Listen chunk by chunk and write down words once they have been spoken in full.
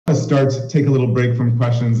take a little break from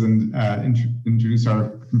questions and introduce our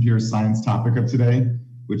computer science topic of today,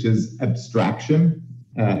 which is abstraction.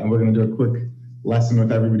 And we're going to do a quick lesson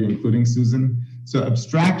with everybody, including Susan. So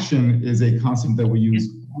abstraction is a concept that we use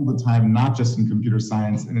all the time, not just in computer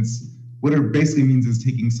science. And what it basically means is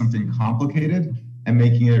taking something complicated and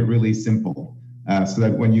making it really simple. So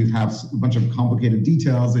that when you have a bunch of complicated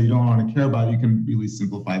details that you don't want to care about, you can really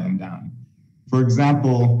simplify them down. For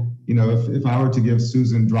example, if I were to give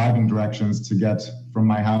Susan driving directions to get from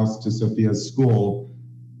my house to Sophia's school,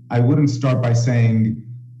 I wouldn't start by saying,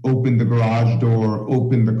 open the garage door,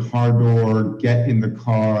 open the car door, get in the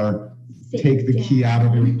car, take the key out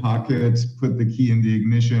of your pocket, put the key in the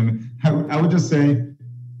ignition. I would just say,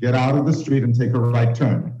 get out of the street and take a right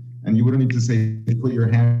turn. And you wouldn't need to say, put your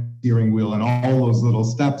hand on the steering wheel and all those little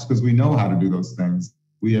steps, because we know how to do those things.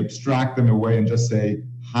 We abstract them away and just say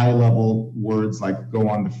high-level words like go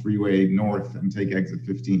on the freeway north and take exit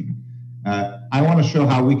 15. I want to show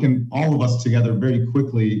how we can, all of us together, very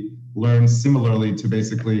quickly learn similarly to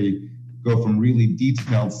basically go from really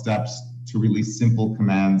detailed steps to really simple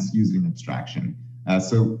commands using abstraction.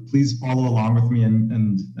 So please follow along with me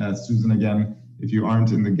and Susan, again, if you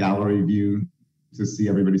aren't in the gallery view to see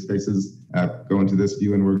everybody's faces, go into this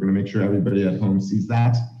view and we're going to make sure everybody at home sees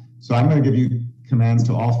that. So I'm going to give you commands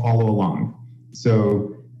to all follow along.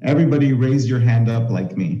 So everybody raise your hand up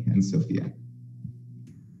like me and Sophia.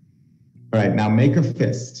 All right, now make a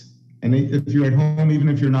fist. And if you're at home, even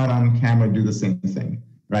if you're not on camera, do the same thing.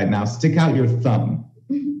 All right, now stick out your thumb.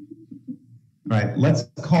 All right, let's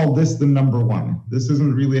call this the number 1. This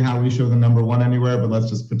isn't really how we show the number 1 anywhere, but let's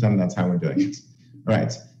just pretend that's how we're doing it. All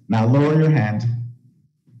right, now lower your hand.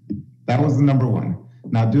 That was the number 1.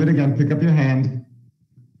 Now do it again, pick up your hand,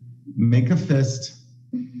 make a fist,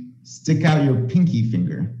 stick out your pinky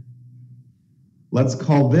finger. Let's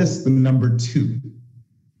call this the number 2.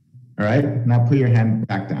 All right, now put your hand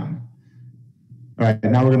back down. All right,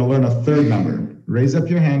 now we're gonna learn a third number. Raise up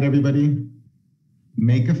your hand, everybody.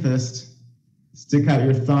 Make a fist, stick out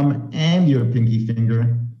your thumb and your pinky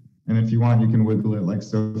finger. And if you want, you can wiggle it like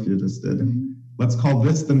Sophia just did. Let's call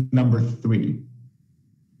this the number 3.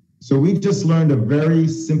 So we just learned a very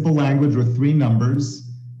simple language with 3 numbers.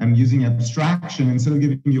 And using abstraction, instead of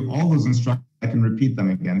giving you all those instructions, I can repeat them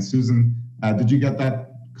again. Susan, did you get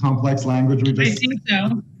that complex language we just? I think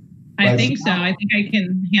so. I think so. I think I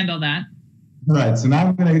can handle that. All right, so now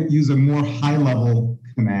I'm going to use a more high-level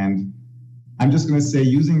command. I'm just going to say,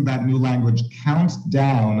 using that new language, count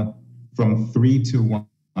down from 3 to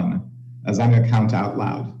 1, as I'm going to count out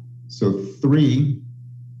loud. So 3,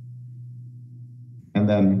 and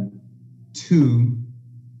then 2,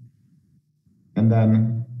 and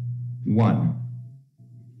then 1.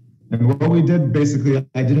 And what we did, basically,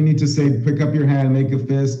 I didn't need to say, pick up your hand, make a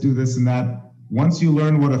fist, do this and that. Once you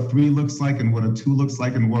learn what a 3 looks like and what a 2 looks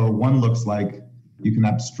like and what a 1 looks like, you can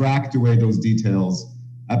abstract away those details.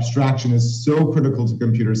 Abstraction is so critical to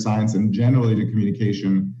computer science and generally to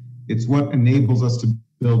communication. It's what enables us to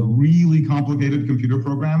build really complicated computer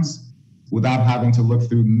programs without having to look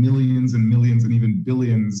through millions and millions and even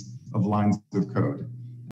billions of lines of code.